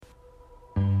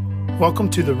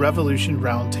Welcome to the Revolution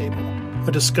Roundtable,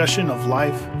 a discussion of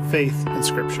life, faith, and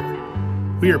scripture.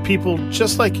 We are people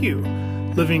just like you,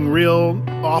 living real,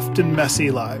 often messy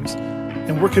lives,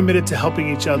 and we're committed to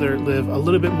helping each other live a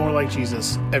little bit more like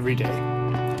Jesus every day.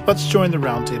 Let's join the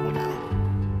roundtable now.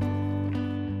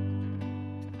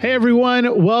 Hey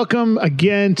everyone, welcome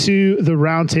again to the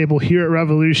Roundtable here at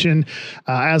Revolution.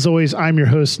 As always, I'm your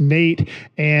host, Nate,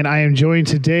 and I am joined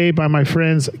today by my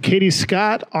friends Katie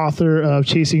Scott, author of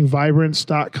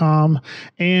ChasingVibrance.com,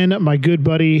 and my good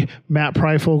buddy, Matt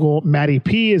Pryfogle, Matty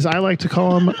P, as I like to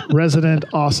call him, resident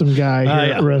awesome guy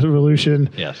here at Revolution.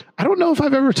 Yes. I don't know if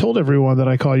I've ever told everyone that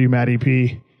I call you Matty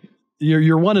P.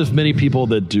 You're one of many people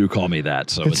that do call me that,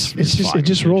 so it's just fine. it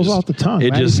just rolls off the tongue.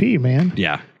 Matty P, man.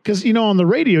 Yeah. Because, on the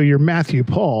radio, you're Matthew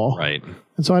Paul. Right.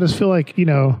 And so I just feel like,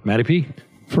 Matty P.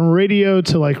 From radio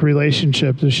to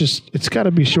relationship, it's got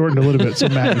to be shortened a little bit. So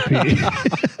Matty P.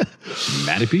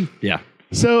 Matty P. Yeah.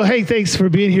 So, hey, thanks for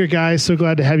being here, guys. So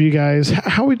glad to have you guys.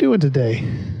 How are we doing today?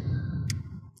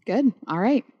 Good. All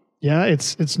right. Yeah,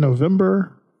 it's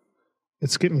November.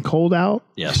 It's getting cold out.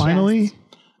 Yes. Finally.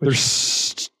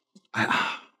 Yes.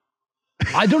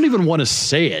 I don't even want to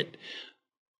say it.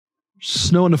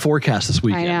 Snow in the forecast this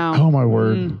weekend. I know. Oh my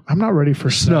word. I'm not ready for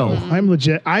snow. I'm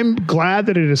legit. I'm glad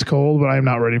that it is cold, but I'm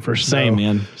not ready for snow. Same,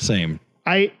 man. Same.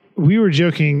 We were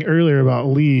joking earlier about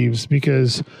leaves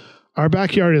because our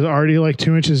backyard is already like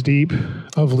 2 inches deep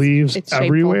of leaves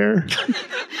everywhere.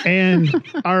 And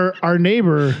our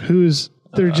neighbor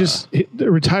they're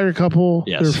a retired couple.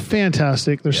 Yes. They're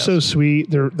fantastic. They're so sweet.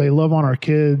 They love on our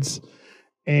kids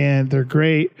and they're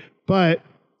great. But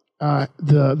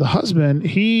the husband,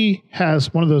 he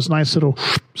has one of those nice little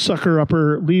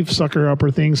leaf sucker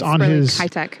upper things on his high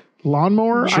tech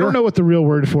lawnmower. Sure. I don't know what the real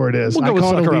word for it is. We'll I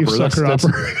call it a leaf sucker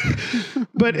upper.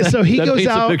 But so he goes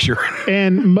out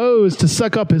and mows to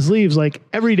suck up his leaves like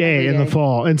every day in the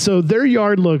fall. And so their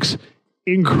yard looks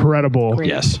incredible. Great.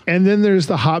 Yes. And then there's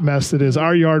the hot mess that is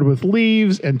our yard with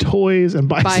leaves and toys and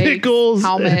bicycles. Bikes,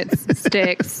 helmets,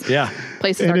 sticks. Yeah.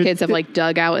 Places our kids have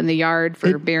dug out in the yard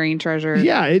for burying treasure.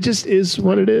 Yeah, it just is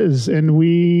what it is. And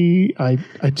I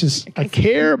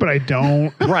care, but I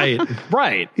don't. Right.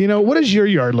 What does your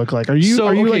yard look like? Are you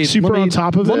super on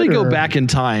top of it? Let me go back in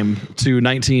time to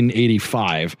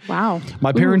 1985. Wow.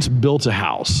 My parents built a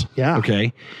house. Yeah.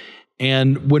 Okay.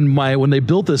 And when they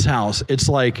built this house, it's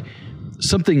like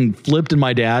something flipped in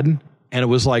my dad, and it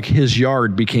was like his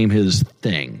yard became his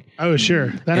thing. Oh,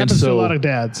 sure. That happens to a lot of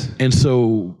dads. And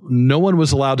so no one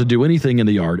was allowed to do anything in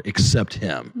the yard except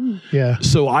him. Yeah.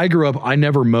 So I grew up, I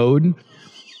never mowed.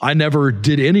 I never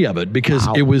did any of it because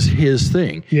it was his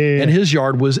thing. Yeah. And his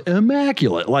yard was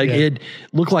immaculate. It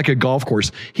looked like a golf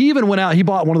course. He even went out, he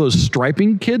bought one of those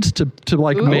striping kits to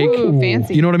make,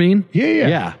 fancy. You know what I mean? Yeah.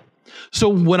 Yeah. So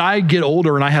when I get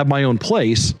older and I have my own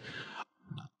place,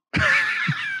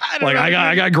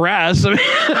 I got grass.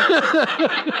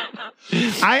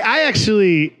 I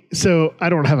actually, so I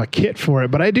don't have a kit for it,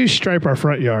 but I do stripe our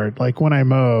front yard. Like when I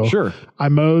mow, Sure. I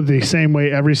mow the same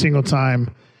way every single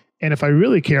time. And if I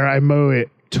really care, I mow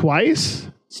it twice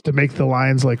to make the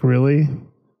lines really.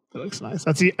 It looks nice.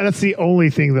 That's the only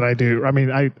thing that I do. I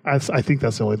mean, I think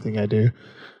that's the only thing I do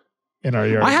in our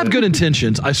yard. I have good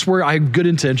intentions. I swear I have good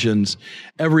intentions.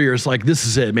 Every year it's like, this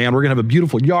is it, man. We're going to have a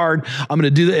beautiful yard. I'm going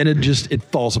to do that. And it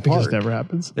falls apart. It just never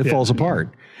happens. It falls apart.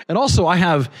 And also I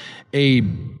have a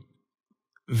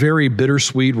very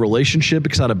bittersweet relationship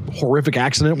because I had a horrific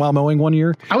accident while mowing one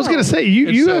year. I was going to say,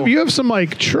 you have some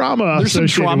trauma. There's some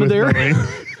trauma there.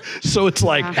 So it's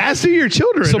like, as do your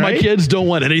children. So right? my kids don't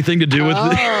want anything to do with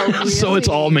it. Really? So it's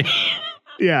all me.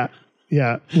 Yeah.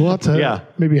 Yeah. We'll have to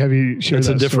maybe have you share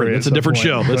that story. It's a different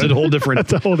show. It's a whole different.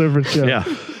 That's a whole different show. Yeah.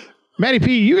 Matty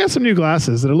P, you got some new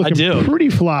glasses that are looking pretty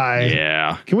fly.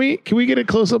 Yeah. Can we get a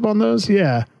close up on those?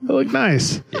 Yeah. They look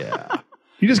nice. Yeah.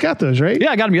 You just got those, right?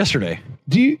 Yeah, I got them yesterday.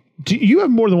 Do you have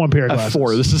more than one pair of glasses? I have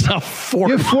 4. This is now 4.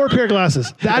 You have 4 pair of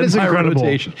glasses. That is incredible.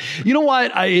 Rotation. You know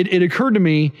what? It occurred to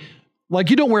me,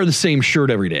 you don't wear the same shirt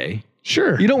every day.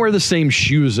 Sure. You don't wear the same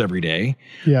shoes every day.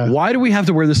 Yeah. Why do we have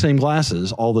to wear the same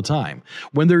glasses all the time?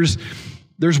 When there's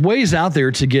ways out there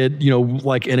to get,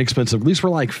 inexpensive. At least for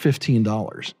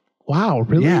 $15. Wow,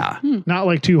 really? Yeah. Not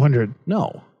like 200.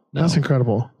 No. That's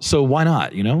incredible. So why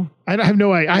not, I have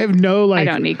no I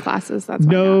don't need glasses. That's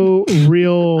no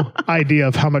real idea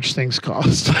of how much things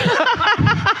cost.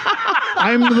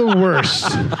 I'm the worst.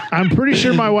 I'm pretty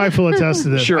sure my wife will attest to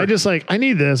this. Sure. I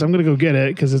need this. I'm going to go get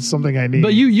it because it's something I need.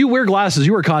 But you wear glasses.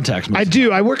 You wear contacts. I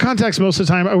do. I wear contacts most of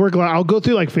the time. I'll go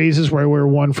through phases where I wear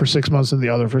one for 6 months and the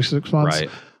other for 6 months. Right.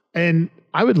 And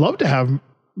I would love to have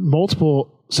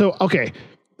multiple. So, okay.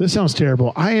 this sounds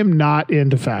terrible. I am not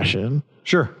into fashion.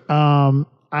 Sure.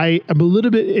 I am a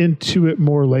little bit into it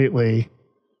more lately,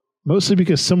 mostly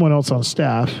because someone else on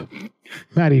staff,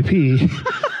 Maddie P,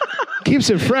 keeps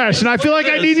it fresh, and I feel like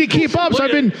I need to keep up. So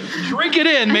I've been drink it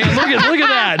in, man. Look at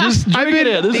that. Just drink it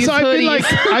in.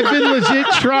 I've been legit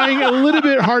trying a little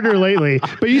bit harder lately.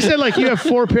 But you said like you have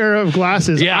 4 pair of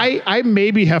glasses. Yeah. I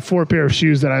maybe have 4 pair of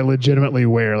shoes that I legitimately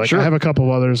wear. Like I have a couple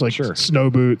of others like snow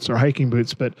boots or hiking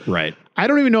boots, but right. I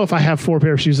don't even know if I have 4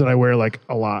 pair of shoes that I wear like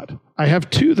a lot. I have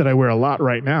 2 that I wear a lot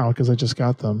right now because I just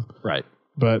got them. Right.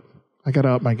 But I got to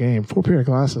up my game. 4 pair of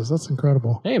glasses. That's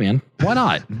incredible. Hey, man. Why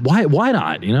not? Why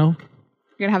not? You know?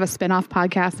 You're going to have a spin-off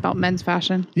podcast about men's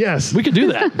fashion. Yes. We could do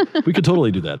that. We could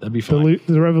totally do that. That'd be fun.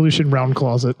 The Revolution Round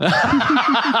Closet.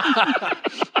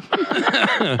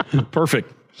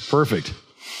 Perfect.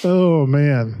 Oh,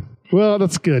 man. Well,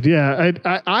 that's good. Yeah.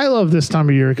 I love this time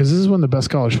of year because this is when the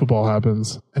best college football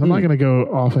happens. And I'm not going to go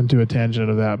off into a tangent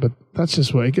of that, but that's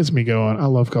just what it gets me going. I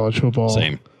love college football.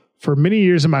 Same. For many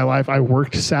years in my life, I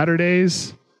worked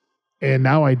Saturdays and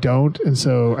now I don't. And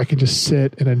so I can just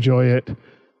sit and enjoy it.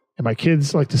 And my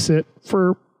kids like to sit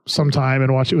for some time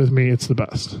and watch it with me. It's the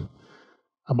best.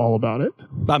 I'm all about it.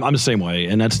 I'm the same way.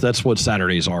 And that's what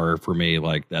Saturdays are for me.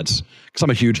 Like that's because I'm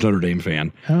a huge Notre Dame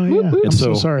fan. Oh, yeah. I'm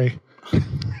so sorry.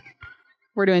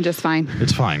 We're doing just fine.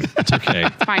 It's fine. It's okay.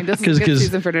 It's fine. This is a good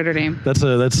season for Notre Dame.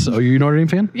 Are you a Notre Dame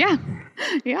fan? Yeah.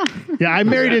 Yeah. Yeah, I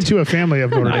married into a family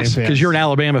of Notre Dame fans. Because you're an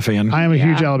Alabama fan. I am a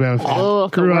huge Alabama fan. Oh,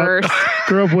 grew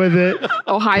up with it.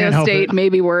 Ohio State,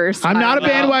 maybe worse. I'm not a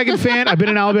bandwagon fan. I've been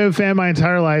an Alabama fan my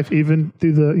entire life, even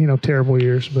through the terrible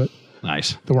years. But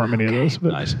nice. There weren't many of those.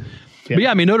 But nice. Yeah. But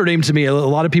yeah, I mean, Notre Dame to me, a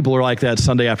lot of people are like that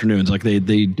Sunday afternoons. Like they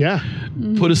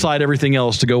put aside everything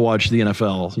else to go watch the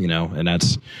NFL, and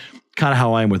that's kind of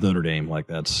how I am with Notre Dame. Like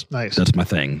that's nice. That's my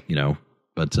thing,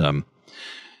 But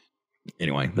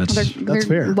anyway, that's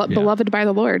fair. Beloved by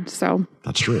the Lord. So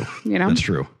that's true. That's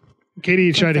true.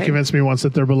 Katie tried to convince me once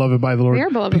that they're beloved by the Lord. They are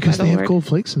beloved because by the they Lord. have gold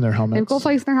flakes in their helmets. They have gold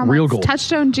flakes in their helmets. Real gold.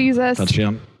 Touchstone Jesus.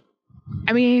 Touchdown.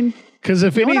 I mean, because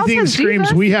if anything screams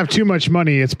Jesus? We have too much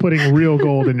money, it's putting real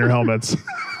gold in your helmets.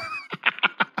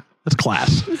 That's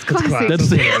class. It's classy. That's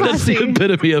the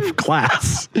epitome of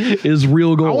class is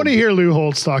real gold. I want to hear Lou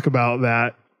Holtz talk about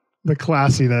that. The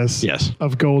classiness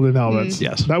of golden helmets.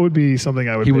 Yes. That would be something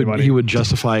I would pay money. He would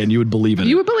justify and you would believe in it.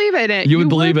 You would believe in it. You would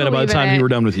believe in it by the time you were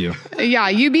done with you. Yeah.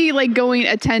 You'd be like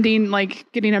attending,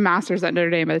 getting a master's at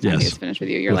Notre Dame by the time it's finished with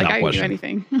you. You're without I can do question.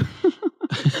 anything.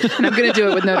 And I'm going to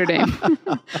do it with Notre Dame.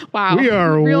 Wow. We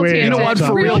are real way tangent. You know what?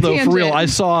 For real though, for real. I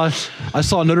saw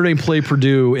Notre Dame play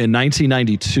Purdue in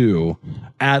 1992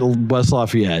 at West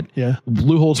Lafayette. Yeah.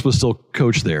 Lou Holtz was still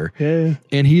coach there. Yeah.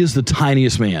 And he is the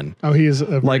tiniest man. Oh, he is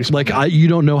you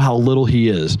don't know how little he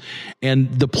is.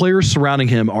 And the players surrounding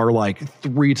him are like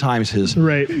 3 times his.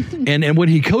 Right. And when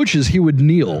he coaches, he would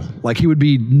kneel. Like he would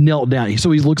be knelt down.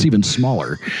 So he looks even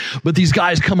smaller. But these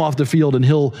guys come off the field and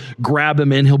he'll grab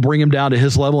him and he'll bring him down to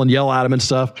his level and yell at him and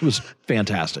stuff. It was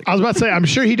fantastic. I was about to say, I'm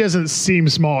sure he doesn't seem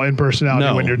small in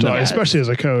personality when you're talking, especially as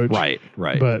a coach.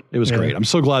 Right. But it was great. I'm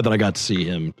so glad that I got to see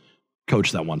him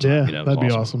coach that one time. Yeah, that'd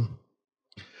be awesome.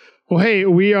 Well, hey,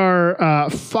 we are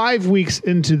 5 weeks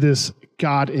into this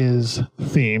God is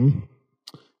theme.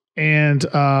 And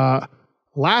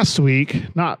last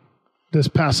week, not this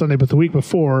past Sunday, but the week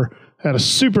before, had a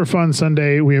super fun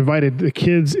Sunday. We invited the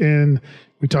kids in.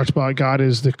 We talked about God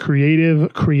is the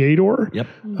creative creator. Yep.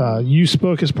 You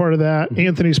spoke as part of that.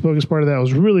 Anthony spoke as part of that. It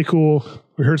was really cool.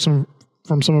 We heard from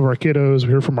some of our kiddos.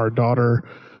 We heard from our daughter,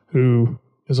 who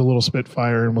is a little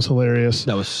spitfire and was hilarious.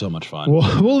 That was so much fun.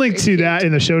 We'll link to that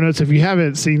in the show notes. If you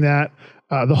haven't seen that,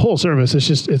 the whole service,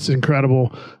 it's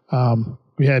incredible.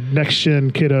 We had next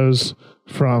gen kiddos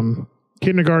from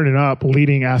kindergarten and up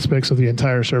leading aspects of the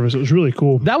entire service. It was really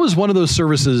cool. That was one of those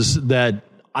services that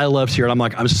I left here, and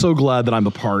I'm so glad that I'm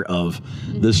a part of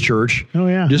this church. Oh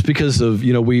yeah. Just because of,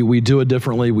 we do it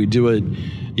differently. We do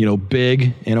it,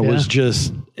 big, and it was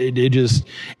just, it just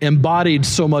embodied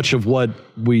so much of what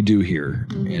we do here.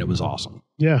 And it was awesome.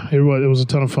 Yeah, it was a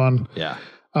ton of fun. Yeah.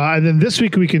 And then this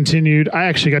week we continued. I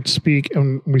actually got to speak,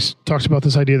 and we talked about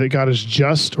this idea that God is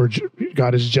just, or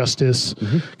God is justice.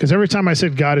 Because every time I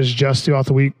said God is just throughout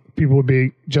the week, people would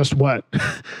be, just what?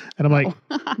 And I'm like,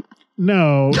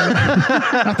 no,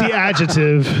 not the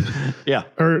adjective. Yeah.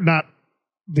 Or not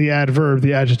the adverb,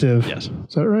 the adjective. Yes.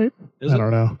 Is that right? I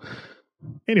don't know.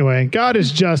 Anyway, God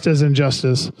is just as in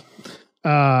justice.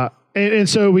 And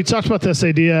so we talked about this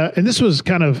idea, and this was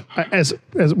kind of, as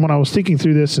when I was thinking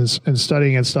through this and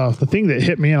studying and stuff, the thing that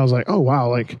hit me, and I was like, oh, wow,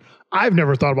 like, I've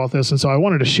never thought about this. And so I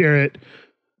wanted to share it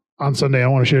on Sunday. I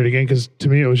want to share it again because to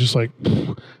me it was just like,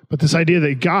 but this idea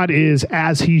that God is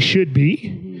as he should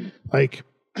be, like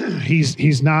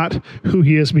he's not who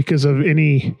he is because of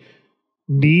any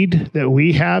need that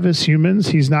we have as humans.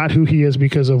 He's not who he is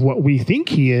because of what we think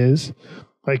he is.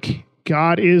 Like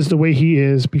God is the way he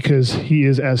is because he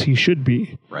is as he should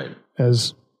be. Right.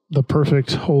 As the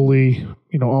perfect, holy,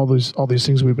 all these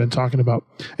things we've been talking about.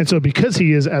 And so because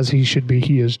he is as he should be,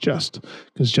 he is just,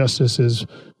 because justice is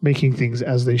making things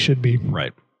as they should be.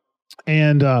 Right.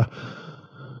 And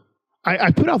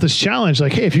I put out this challenge,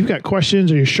 like, hey, if you've got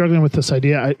questions or you're struggling with this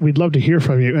idea, we'd love to hear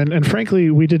from you. And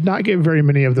frankly, we did not get very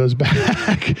many of those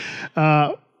back,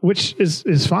 which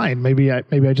is fine. Maybe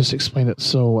I just explained it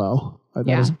so well. That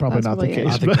is probably not the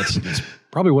case. I think that's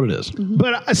probably what it is.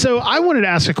 But so I wanted to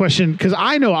ask a question because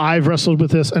I know I've wrestled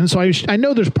with this. And so I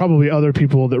know there's probably other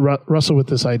people that wrestle with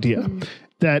this idea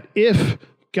that if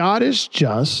God is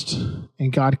just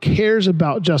and God cares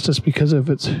about justice because of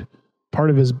it's part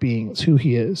of his being, it's who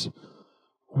he is,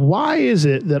 why is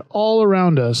it that all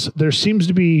around us, there seems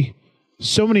to be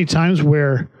so many times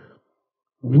where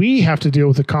we have to deal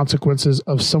with the consequences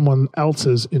of someone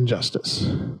else's injustice?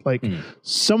 Like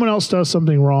someone else does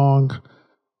something wrong,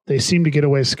 they seem to get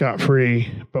away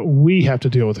scot-free, but we have to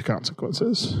deal with the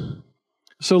consequences.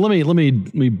 So let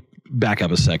me back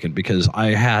up a second, because I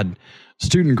had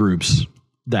student groups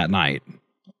that night,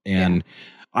 and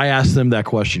I asked them that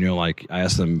question. I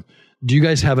asked them, do you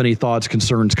guys have any thoughts,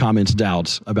 concerns, comments,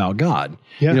 doubts about God?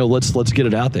 Yeah. Let's get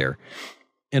it out there.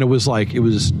 And it was like, it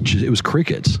was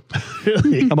crickets.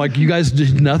 Really? I'm like, you guys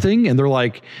did nothing? And they're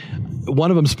like, one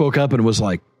of them spoke up and was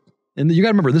like, and you got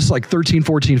to remember, this is like 13,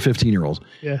 14, 15-year-olds.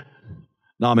 Yeah.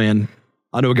 Nah, man,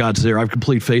 I know God's there. I have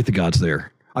complete faith that God's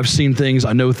there. I've seen things.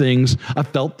 I know things. I've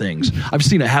felt things. I've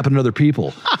seen it happen to other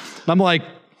people. I'm like,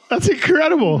 that's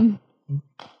incredible.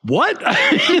 What?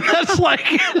 That's like,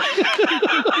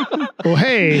 well,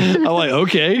 hey, I'm like,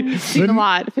 okay. Seen a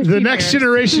lot. The next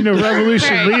generation of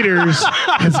revolution leaders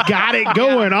has got it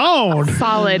going on.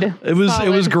 Solid. It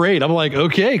was great. I'm like,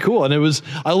 okay, cool. And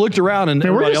I looked around and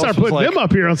we're gonna start putting them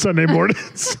up here on Sunday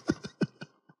mornings.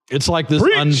 It's like this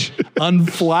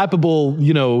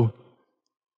unflappable,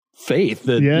 faith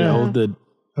that,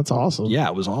 that's awesome. Yeah,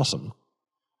 it was awesome.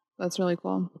 That's really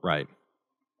cool. Right.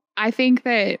 I think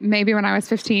that maybe when I was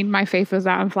 15, my faith was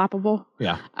that unflappable.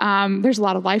 Yeah. There's a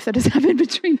lot of life that has happened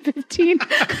between 15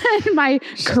 and my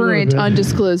current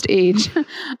undisclosed age.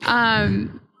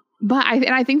 But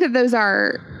I think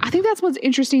that I think that's what's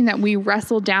interesting, that we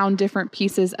wrestle down different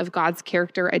pieces of God's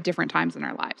character at different times in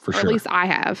our lives. For or sure. at least I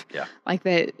have. Yeah. Like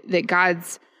that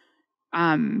God's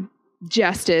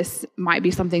justice might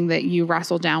be something that you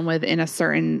wrestle down with in a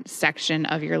certain section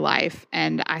of your life.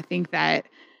 And I think that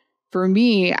for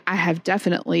me, I have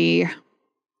definitely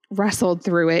wrestled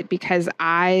through it because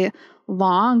I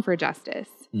long for justice.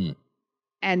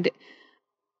 And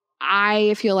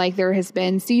I feel like there has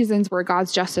been seasons where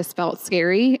God's justice felt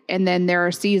scary. And then there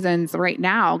are seasons right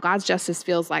now, God's justice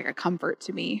feels like a comfort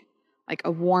to me, like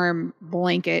a warm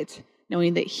blanket,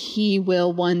 knowing that he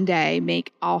will one day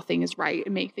make all things right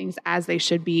and make things as they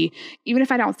should be, even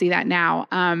if I don't see that now.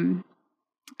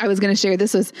 I was going to share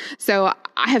so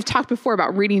I have talked before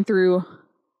about reading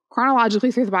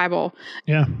chronologically through the Bible.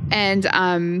 Yeah. And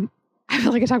I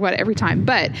feel like I talk about it every time,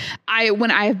 but when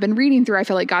I have been reading through, I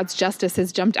feel like God's justice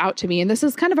has jumped out to me. And this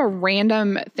is kind of a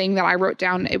random thing that I wrote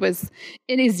down. It was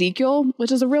in Ezekiel,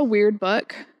 which is a real weird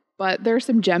book, but there's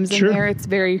some gems in there. It's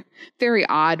very, very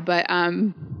odd. But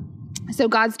so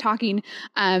God's talking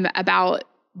about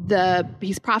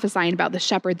he's prophesying about the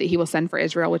shepherd that he will send for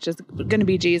Israel, which is going to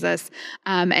be Jesus.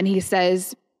 And he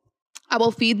says, I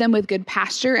will feed them with good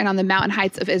pasture, and on the mountain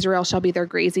heights of Israel shall be their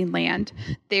grazing land.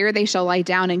 There they shall lie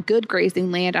down in good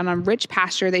grazing land, and on rich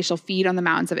pasture they shall feed on the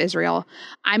mountains of Israel.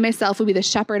 I myself will be the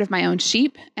shepherd of my own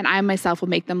sheep, and I myself will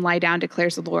make them lie down,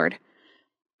 declares the Lord.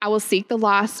 I will seek the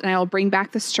lost, and I will bring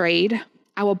back the strayed.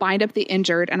 I will bind up the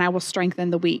injured, and I will strengthen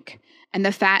the weak. And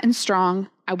the fat and strong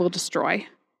I will destroy.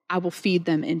 I will feed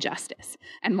them in justice.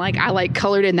 And I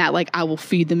colored in that, I will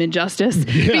feed them in justice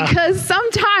because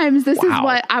sometimes this is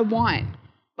what I want.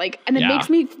 And it makes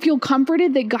me feel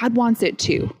comforted that God wants it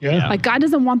too. Yeah. God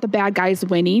doesn't want the bad guys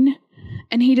winning,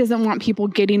 and he doesn't want people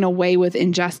getting away with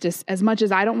injustice. As much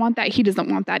as I don't want that, he doesn't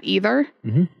want that either.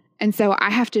 Mm-hmm. And so I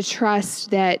have to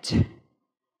trust that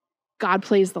God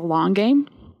plays the long game.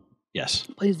 Yes.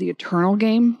 Plays the eternal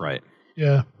game. Right.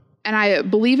 Yeah. And I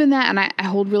believe in that, and I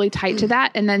hold really tight to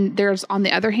that. And then there's, on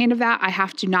the other hand of that, I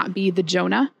have to not be the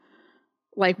Jonah.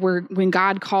 When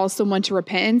God calls someone to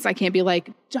repentance, I can't be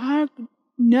like,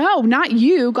 no, not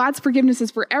you. God's forgiveness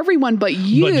is for everyone, but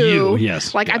you. But you,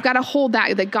 yes. Like, I've got to hold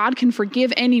that God can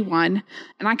forgive anyone.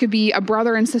 And I could be a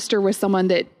brother and sister with someone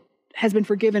that has been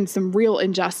forgiven some real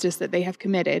injustice that they have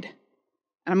committed.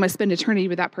 And I'm going to spend eternity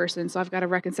with that person. So I've got to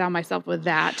reconcile myself with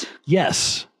that.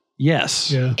 Yes.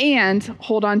 Yes. Yeah. And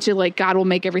hold on to, like, God will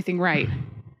make everything right.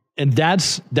 And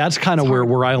that's kind of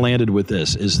where I landed with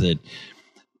this, is that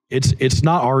it's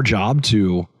not our job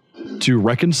to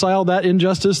reconcile that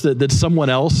injustice that someone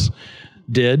else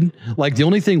did. Like, the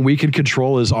only thing we can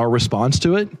control is our response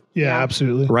to it. Yeah,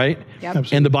 absolutely. Right? Yep.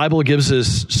 Absolutely. And the Bible gives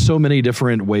us so many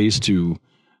different ways to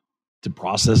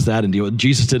process that and deal with.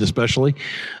 Jesus did especially.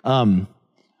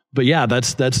 But yeah,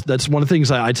 that's one of the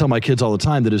things I tell my kids all the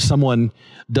time, that if someone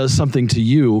does something to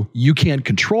you, you can't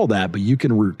control that, but you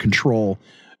can control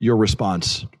your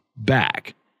response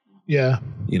back. Yeah.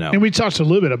 You know, and we talked a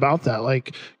little bit about that.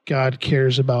 Like, God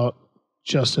cares about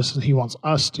justice, and he wants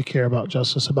us to care about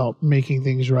justice, about making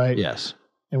things right. Yes.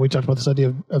 And we talked about this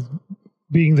idea of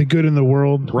being the good in the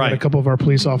world. Right. A couple of our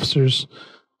police officers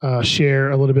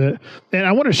share a little bit. And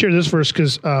I want to share this verse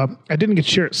because I didn't get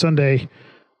to share it Sunday,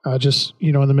 just,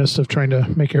 in the midst of trying to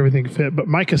make everything fit. But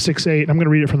Micah 6:8, I'm going to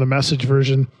read it from the Message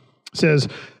version, says,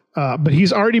 but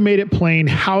he's already made it plain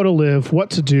how to live, what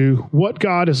to do, what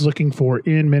God is looking for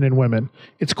in men and women.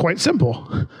 It's quite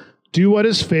simple. Do what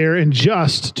is fair and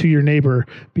just to your neighbor.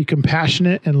 Be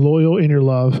compassionate and loyal in your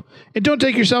love. And don't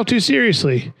take yourself too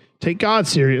seriously. Take God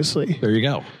seriously. There you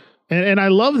go. And I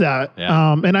love that.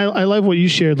 Yeah. And I love what you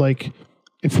shared. Like,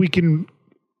 if we can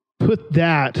put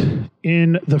that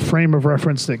in the frame of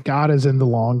reference that God is in the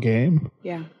long game.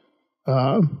 Yeah.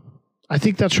 I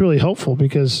think that's really helpful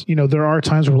because, there are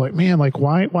times where we're like, man, like,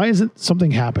 why isn't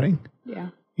something happening? Yeah.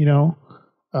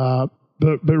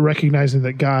 But recognizing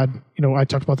that God, I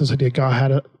talked about this idea,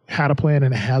 God had a plan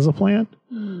and has a plan.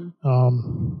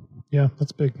 Yeah,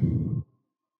 that's big.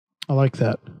 I like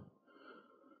that.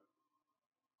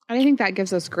 And I think that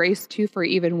gives us grace too, for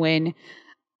even when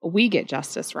we get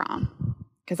justice wrong.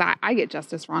 Because I get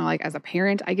justice wrong. Like, as a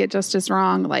parent, I get justice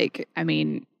wrong. Like, I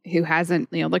mean, who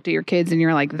hasn't, looked at your kids and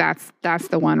you're like, that's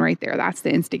the one right there. That's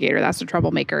the instigator. That's the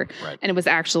troublemaker. Right. And it was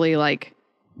actually like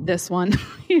this one,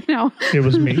 It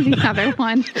was me. The other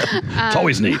one. It's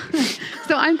always neat.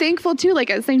 So I'm thankful too. Like,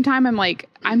 at the same time,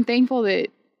 I'm thankful that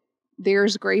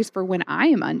there's grace for when I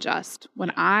am unjust,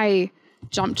 when I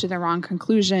jump to the wrong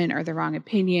conclusion or the wrong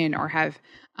opinion, or have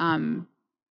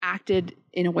acted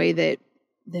in a way that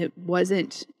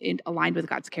wasn't aligned with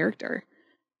God's character.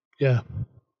 Yeah.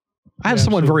 I had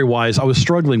someone very wise. I was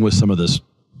struggling with some of this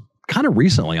kind of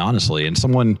recently, honestly, and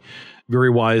someone very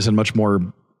wise and much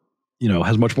more,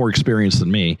 has much more experience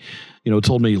than me,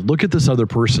 told me, look at this other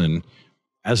person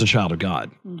as a child of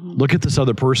God. Mm-hmm. Look at this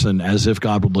other person as if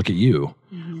God would look at you.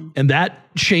 Mm-hmm. And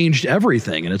that changed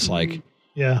everything. And it's like,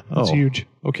 yeah, that's huge.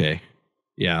 Okay.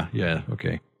 Yeah.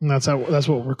 Okay. And that's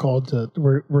what we're called to,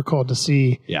 we're called to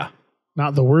see. Yeah.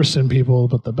 Not the worst in people,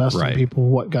 but the best right. in people,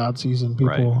 what God sees in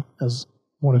people as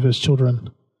one of his children.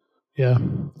 Yeah,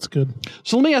 it's good.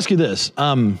 So let me ask you this.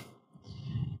 In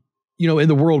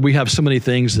the world, we have so many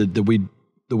things that we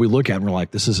look at and we're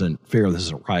like, this isn't fair, this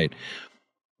isn't right.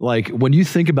 Like, when you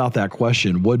think about that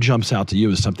question, what jumps out to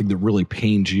you as something that really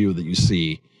pains you that you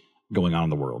see going on in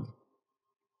the world?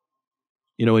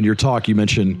 In your talk, you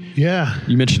mentioned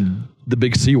the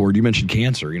big C word. You mentioned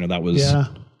cancer. That was,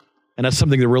 and that's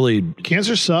something that really,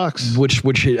 cancer sucks, which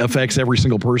affects every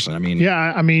single person. I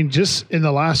mean, just in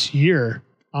the last year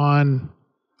on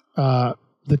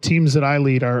the teams that I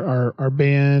lead, our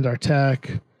band, our tech,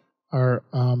 our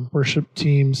worship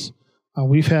teams,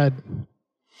 we've had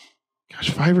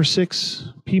 5 or 6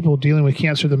 people dealing with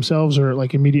cancer themselves or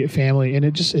like immediate family, and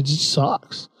it just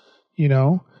sucks,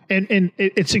 and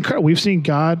it's incredible. We've seen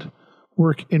God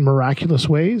work in miraculous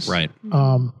ways, right?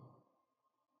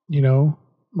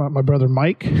 My brother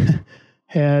Mike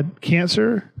had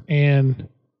cancer and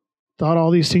thought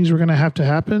all these things were going to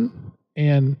happen,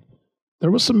 and there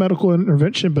was some medical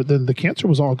intervention, but then the cancer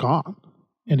was all gone,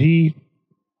 and he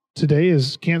today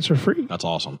is cancer free. That's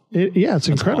awesome. It's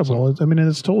incredible. Awesome.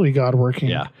 It's totally God working.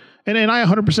 Yeah. And I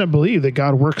 100% believe that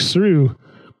God works through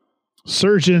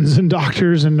surgeons and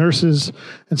doctors and nurses.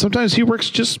 And sometimes he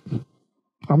works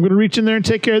I'm going to reach in there and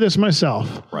take care of this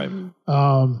myself. Right.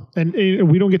 And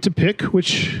we don't get to pick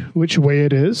which way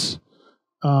it is.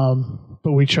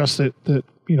 But we trust that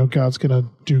God's going to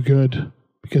do good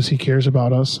because he cares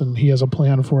about us and he has a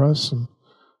plan for us. And,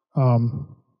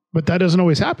 but that doesn't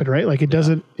always happen, right? Like it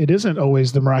isn't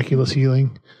always the miraculous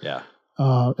healing. Yeah.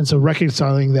 And so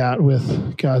reconciling that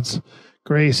with God's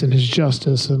grace and his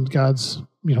justice and God's,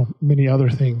 many other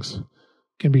things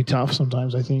can be tough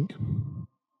sometimes, I think.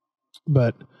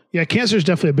 But yeah, cancer is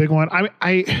definitely a big one.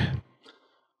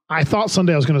 I thought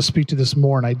Sunday I was going to speak to this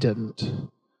more, and I didn't.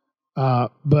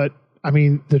 But I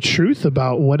mean, the truth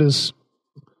about what has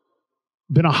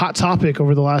been a hot topic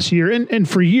over the last year, and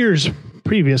for years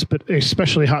previous, but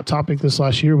especially hot topic this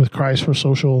last year with Christ for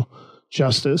Social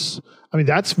Justice. I mean,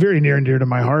 that's very near and dear to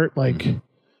my heart. Like,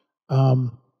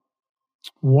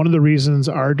 one of the reasons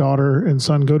our daughter and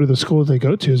son go to the school that they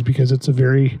go to is because it's a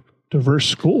very diverse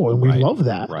school, and we love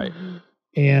that. Right.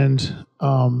 And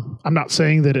I'm not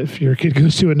saying that if your kid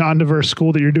goes to a non-diverse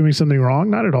school that you're doing something wrong,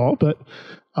 not at all. But,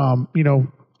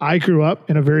 I grew up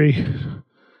in a very,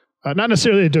 not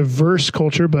necessarily a diverse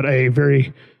culture, but a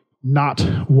very not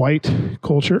white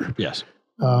culture. Yes.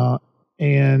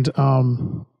 And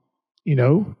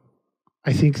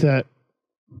I think that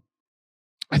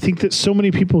so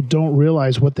many people don't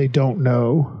realize what they don't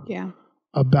know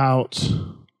about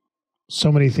so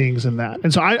many things in that.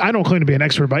 And so I don't claim to be an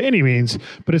expert by any means,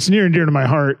 but it's near and dear to my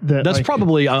heart that that's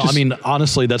probably,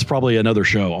 honestly, that's probably another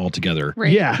show altogether.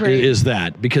 Right. Yeah. Right. Is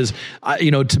that because,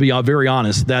 to be very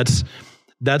honest, that's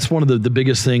one of the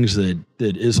biggest things that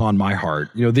is on my heart.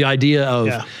 The idea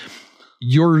of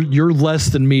you're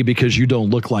less than me because you don't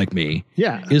look like me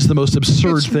is the most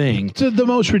absurd thing. It's the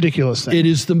most ridiculous thing. It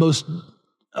is the most...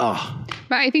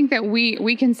 But I think that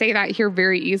we can say that here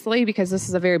very easily because this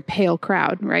is a very pale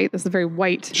crowd, right? This is a very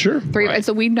white. Sure. Right.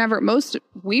 So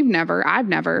I've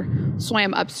never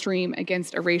swam upstream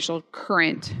against a racial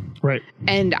current. Right.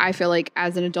 And I feel like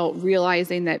as an adult,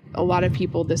 realizing that a lot of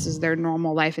people, this is their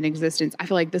normal life and existence. I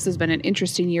feel like this has been an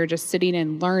interesting year just sitting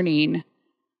and learning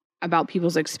about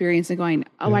people's experience and going,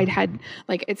 I had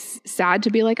it's sad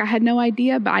to be like, I had no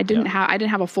idea, but I didn't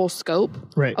have a full scope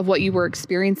of what you were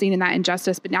experiencing in that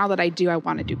injustice. But now that I do, I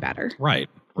want to do better. Right.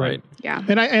 Yeah.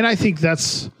 And I think that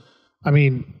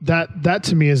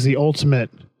to me is the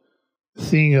ultimate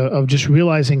thing of just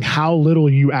realizing how little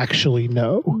you actually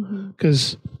know.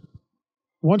 Because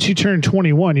once you turn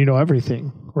 21, you know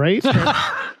everything, right?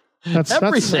 That's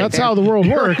how the world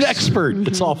works. You're an expert.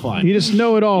 It's all fine. You just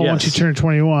know it all once you turn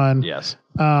 21. Yes.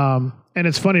 And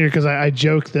it's funnier because I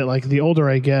joke that like the older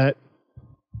I get,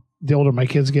 the older my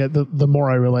kids get, the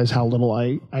more I realize how little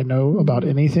I know about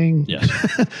anything. Yes.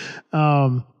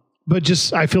 But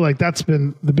just I feel like that's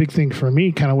been the big thing for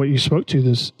me. Kind of what you spoke to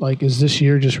is this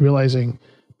year just realizing,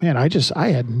 man, I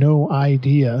had no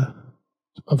idea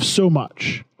of so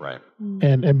much. Right.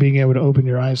 And being able to open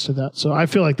your eyes to that. So I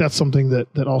feel like that's something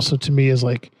that also to me is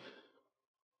like,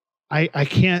 I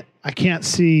can't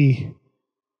see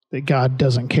that God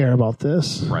doesn't care about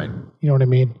this. Right. You know what I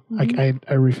mean?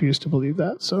 I refuse to believe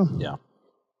that. So yeah.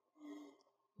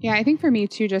 Yeah. I think for me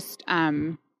too, just,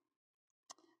 from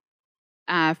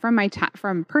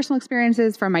from personal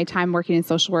experiences, from my time working in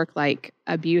social work, like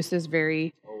abuse is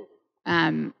very,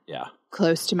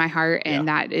 close to my heart. And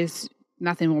that is,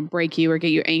 nothing will break you or get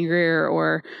you angrier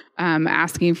or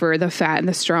asking for the fat and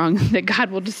the strong, that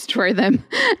God will destroy them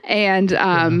and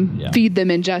feed them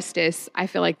injustice. I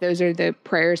feel like those are the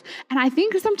prayers. And I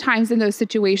think sometimes in those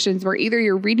situations where either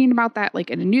you're reading about that like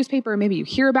in a newspaper or maybe you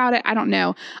hear about it, I don't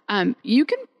know, you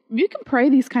can pray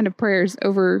these kind of prayers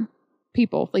over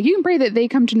people. Like you can pray that they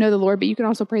come to know the Lord, but you can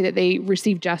also pray that they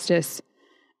receive justice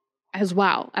as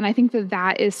well. And I think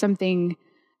that is something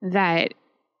that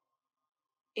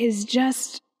is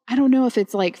just, I don't know if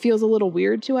it's like feels a little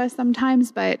weird to us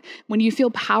sometimes, but when you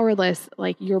feel powerless,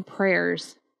 like your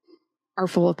prayers are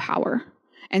full of power.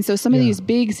 And so some of these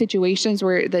big situations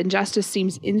where the injustice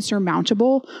seems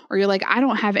insurmountable, or you're like, I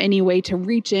don't have any way to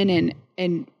reach in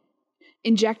and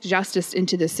inject justice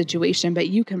into this situation, but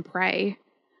you can pray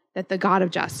that the God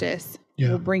of justice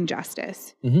will bring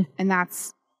justice. And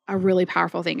that's a really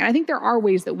powerful thing. And I think there are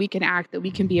ways that we can act, that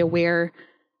we can be aware,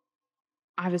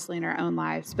 obviously in our own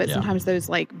lives, but sometimes those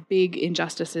like big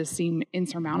injustices seem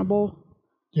insurmountable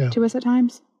to us at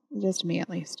times. It is to me, at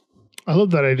least. I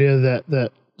love that idea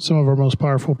that some of our most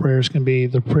powerful prayers can be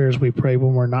the prayers we pray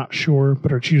when we're not sure,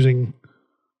 but are choosing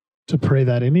to pray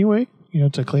that anyway,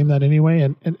 to claim that anyway.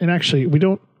 And actually we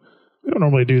don't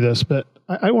normally do this, but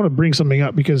I want to bring something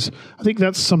up because I think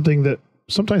that's something that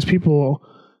sometimes people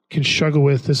can struggle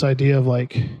with, this idea of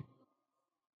like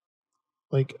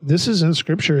this is in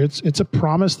Scripture. It's a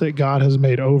promise that God has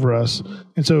made over us.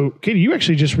 And so, Katie, you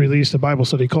actually just released a Bible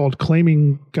study called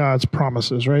Claiming God's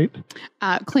Promises, right?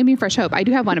 Claiming Fresh Hope. I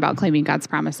do have one about claiming God's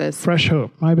promises. Fresh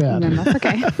Hope. My bad. No, that's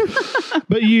okay.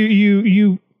 But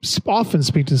you often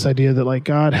speak to this idea that like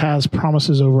God has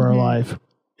promises over our life,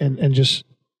 and just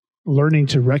learning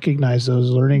to recognize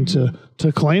those, learning to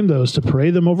claim those, to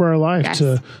pray them over our life,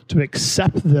 to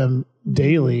accept them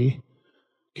daily.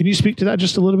 Can you speak to that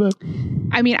just a little bit?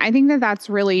 I mean, I think that that's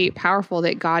really powerful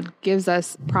that God gives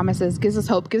us promises, gives us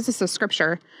hope, gives us a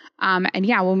scripture. And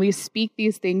yeah, when we speak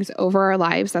these things over our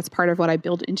lives, that's part of what I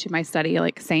build into my study,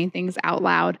 like saying things out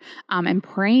loud and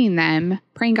praying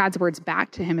God's words back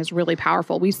to him is really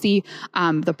powerful. We see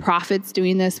the prophets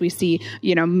doing this. We see,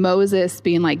 Moses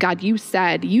being like, God, you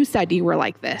said you were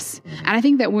like this. And I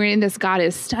think that we're in this God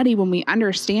is study when we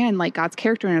understand like God's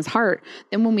character in his heart.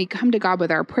 Then when we come to God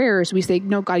with our prayers, we say,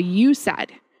 no, God, you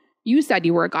said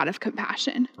you were a God of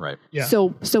compassion. Right. Yeah.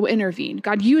 So intervene.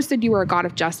 God, you said you were a God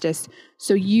of justice.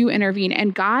 So you intervene.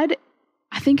 And God,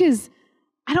 I think I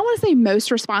don't want to say most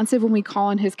responsive when we call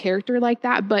on his character like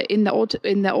that, but in the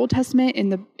Old Testament,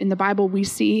 in the Bible, we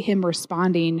see him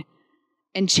responding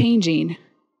and changing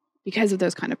because of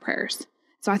those kind of prayers.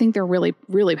 So I think they're really,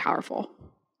 really powerful.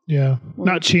 Yeah.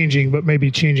 Not changing, but maybe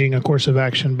changing a course of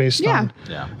action based on.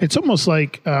 Yeah. It's almost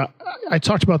like, I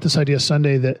talked about this idea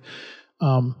Sunday that,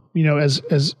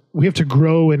 as we have to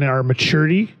grow in our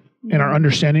maturity and our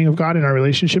understanding of God and our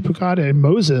relationship with God. And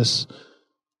Moses,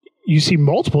 you see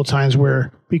multiple times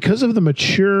where because of the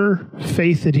mature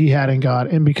faith that he had in God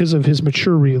and because of his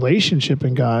mature relationship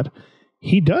in God,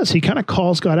 he kind of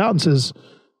calls God out and says,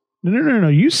 no,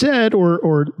 you said,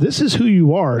 or this is who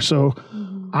you are. So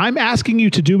I'm asking you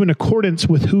to do in accordance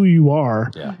with who you are.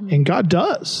 Yeah. And God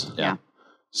does. Yeah.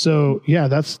 So yeah,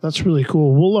 that's really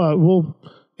cool. We'll,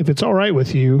 if it's all right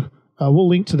with you, we'll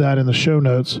link to that in the show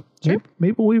notes. Sure.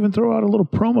 Maybe we'll even throw out a little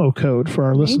promo code for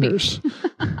our listeners.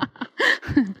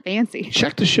 Fancy.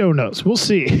 Check the show notes. We'll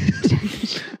see.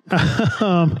 Use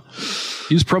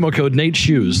promo code Nate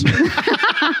Shoes.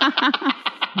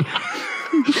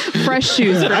 Fresh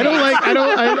shoes. I'm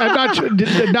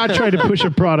not trying to push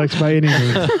a product by any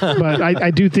means, but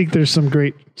I do think there's some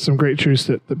great truths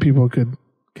that people could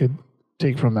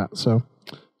take from that. So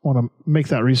I want to make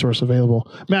that resource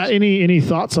available. Matt, any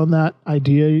thoughts on that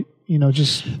idea?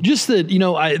 Just that,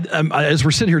 I as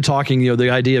we're sitting here talking, the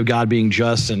idea of God being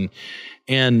just and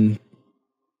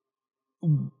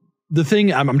the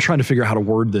thing I'm trying to figure out how to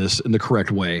word this in the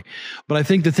correct way, but I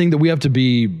think the thing that we have to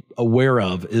be aware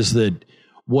of is that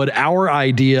what our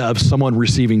idea of someone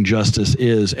receiving justice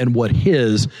is and what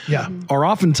his are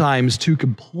oftentimes two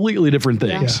completely different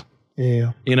things.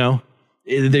 Yeah.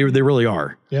 They really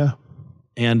are. Yeah.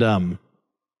 And I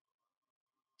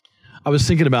was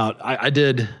thinking about,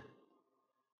 I'm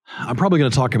probably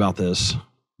going to talk about this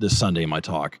Sunday in my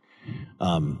talk.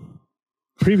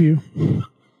 Preview.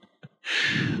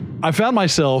 I found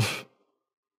myself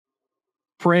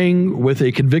praying with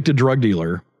a convicted drug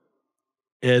dealer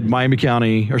at Miami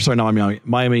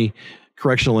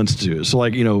Correctional Institute. So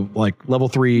like level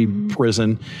 3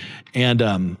 prison.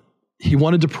 And he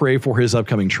wanted to pray for his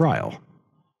upcoming trial.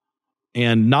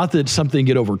 And not that something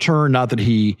get overturned, not that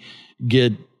he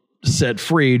get set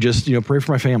free, just, pray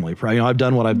for my family. Pray, I've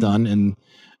done what I've done and,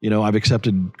 I've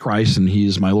accepted Christ and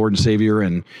he's my Lord and Savior.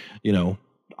 And,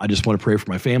 I just want to pray for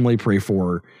my family, pray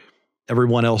for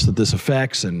everyone else that this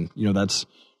affects. And,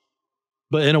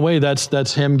 but in a way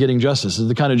that's him getting justice. It's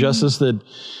the kind of justice that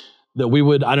we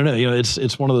would, I don't know,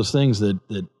 it's one of those things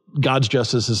that God's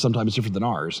justice is sometimes different than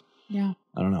ours. Yeah.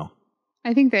 I don't know.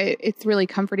 I think that it's really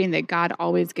comforting that God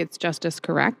always gets justice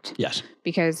correct. Yes.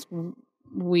 Because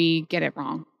we get it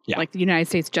wrong. Yeah. Like the United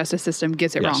States justice system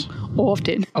gets it wrong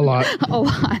often. A lot. A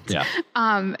lot. Yeah.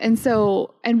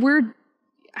 And we're,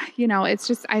 it's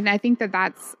just, I think that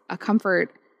that's a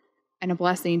comfort and a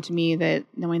blessing to me, that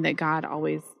knowing that God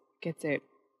always gets it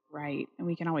right and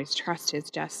we can always trust his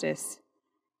justice,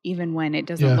 even when it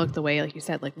doesn't look the way, like you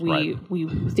said, like we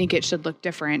think it should look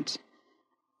different.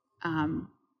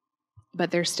 But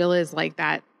there still is like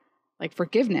that, like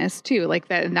forgiveness too, like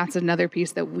that. And that's another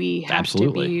piece that we have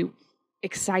to be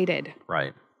excited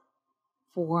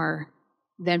for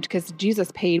them, because Jesus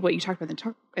paid what you talked about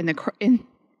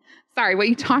what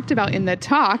you talked about in the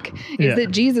talk is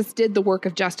that Jesus did the work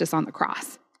of justice on the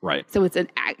cross. Right. So it's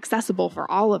accessible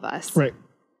for all of us. Right.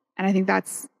 And I think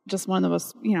that's just one of the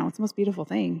most, it's the most beautiful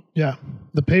thing. Yeah.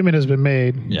 The payment has been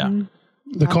made. Yeah. Mm-hmm.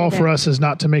 The call for us is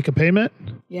not to make a payment.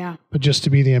 Yeah. But just to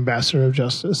be the ambassador of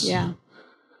justice. Yeah.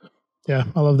 Yeah.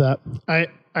 I love that. I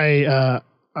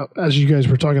as you guys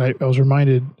were talking, I was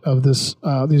reminded of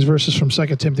these verses from 2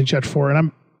 Timothy chapter 4, and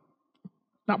I'm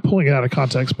not pulling it out of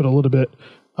context, but a little bit.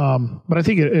 But I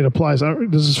think it applies.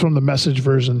 This is from the Message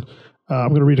version. I'm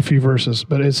going to read a few verses,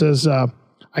 but it says,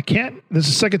 this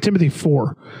is 2 Timothy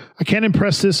 4. I can't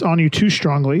impress this on you too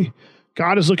strongly.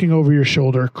 God is looking over your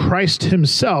shoulder. Christ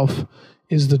himself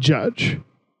is the judge,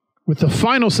 with the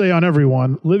final say on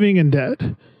everyone, living and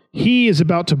dead. He is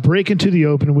about to break into the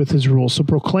open with his rule. So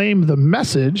proclaim the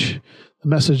message the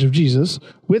message of Jesus,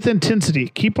 with intensity.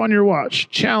 Keep on your watch,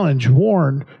 challenge,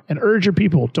 warn, and urge your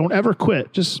people. Don't ever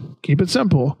quit. Just keep it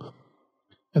simple.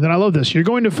 And then I love this. You're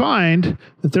going to find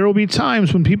that there will be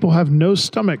times when people have no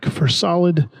stomach for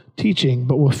solid teaching,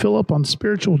 but will fill up on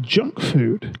spiritual junk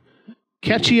food,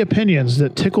 catchy opinions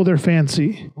that tickle their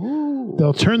fancy. Ooh.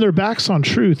 They'll turn their backs on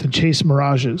truth and chase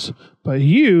mirages. But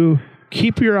you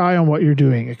keep your eye on what you're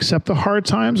doing. Accept the hard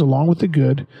times along with the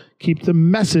good. Keep the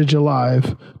message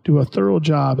alive. Do a thorough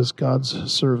job as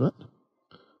God's servant.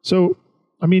 So,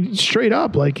 I mean, straight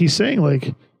up, like he's saying,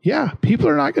 like, yeah, people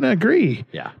are not going to agree.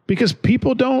 Yeah. Because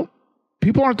people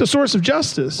aren't the source of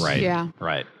justice. Right. Yeah.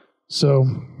 Right. So,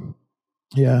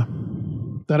 yeah,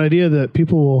 that idea that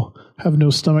people will have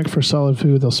no stomach for solid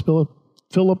food, they'll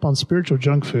fill up on spiritual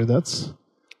junk food. That's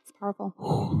powerful.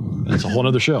 That's a whole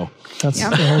other show. That's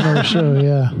a whole other show.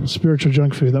 Yeah. Spiritual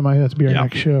junk food. That might have to be our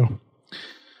next show.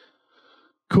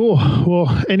 Cool.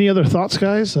 Well, any other thoughts,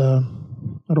 guys? I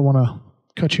don't want to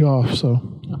cut you off. So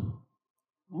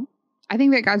I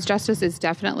think that God's justice is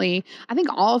definitely, I think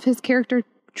all of his character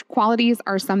qualities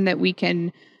are some that we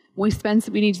need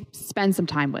to spend some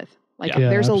time with. Like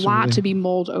there's absolutely. A lot to be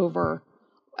mulled over,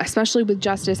 especially with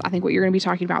justice. I think what you're going to be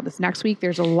talking about this next week,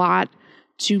 there's a lot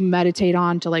to meditate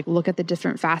on, to like look at the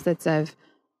different facets of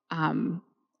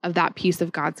that piece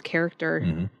of God's character.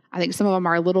 Mm-hmm. I think some of them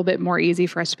are a little bit more easy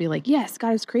for us to be like, yes,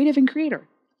 God is creative and creator.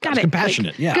 Got it.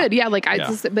 Compassionate. Like, good. Yeah. Like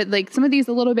but like some of these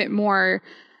a little bit more,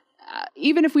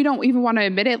 even if we don't even want to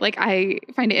admit it, like I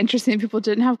find it interesting that people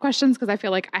didn't have questions, because I feel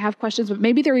like I have questions, but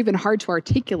maybe they're even hard to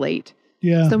articulate.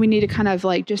 Yeah. So we need to kind of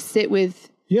like just sit with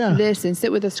this and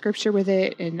sit with the scripture with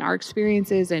it and our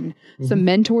experiences and some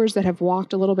mentors that have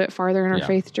walked a little bit farther in our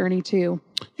faith journey too.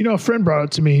 You know, a friend brought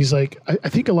it to me. He's like, I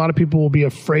think a lot of people will be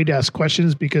afraid to ask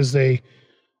questions because they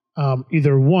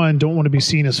either one, don't want to be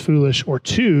seen as foolish, or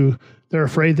two, they're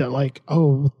afraid that like,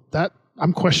 oh, that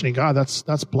I'm questioning God.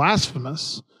 That's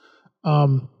blasphemous.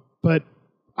 But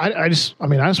I just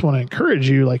want to encourage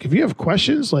you, like, if you have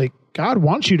questions, like God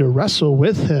wants you to wrestle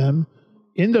with him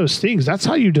in those things. That's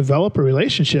how you develop a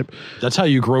relationship. That's how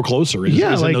you grow closer. Is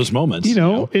like, in those moments.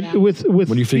 With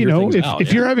when you figure things out.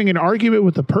 If you're having an argument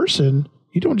with a person,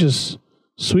 you don't just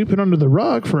sweep it under the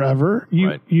rug forever.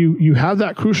 You have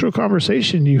that crucial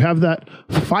conversation. You have that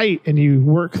fight, and you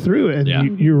work through it,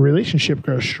 and your relationship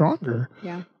grows stronger.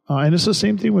 Yeah. And it's the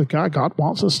same thing with God. God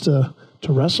wants us to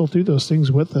wrestle through those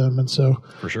things with him. And so,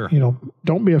 for sure,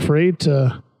 don't be afraid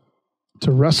to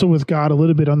wrestle with God a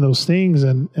little bit on those things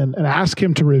and ask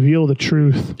him to reveal the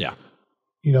truth. Yeah.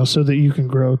 So that you can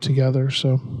grow together.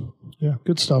 So yeah,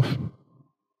 good stuff.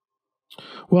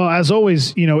 Well, as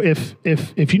always,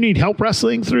 if you need help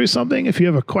wrestling through something, if you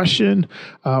have a question,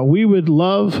 we would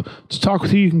love to talk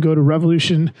with you. You can go to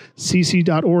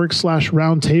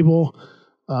revolutioncc.org/roundtable.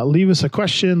 Leave us a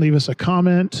question, leave us a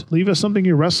comment, leave us something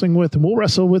you're wrestling with, and we'll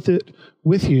wrestle with it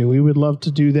with you. We would love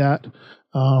to do that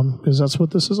because that's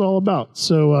what this is all about.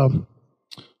 So,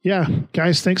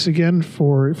 guys, thanks again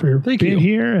for being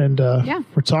here and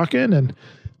for talking. And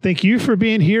thank you for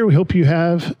being here. We hope you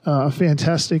have a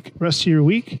fantastic rest of your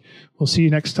week. We'll see you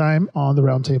next time on the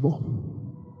Roundtable.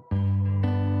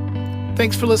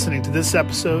 Thanks for listening to this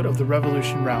episode of the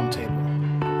Revolution Roundtable.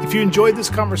 If you enjoyed this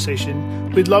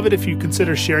conversation, we'd love it if you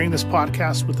consider sharing this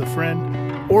podcast with a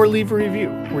friend or leave a review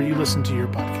where you listen to your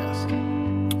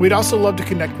podcast. We'd also love to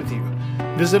connect with you.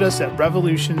 Visit us at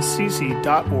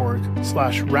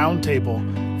revolutioncc.org/roundtable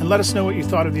and let us know what you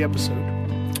thought of the episode.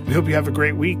 We hope you have a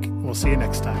great week, and we'll see you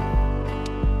next time.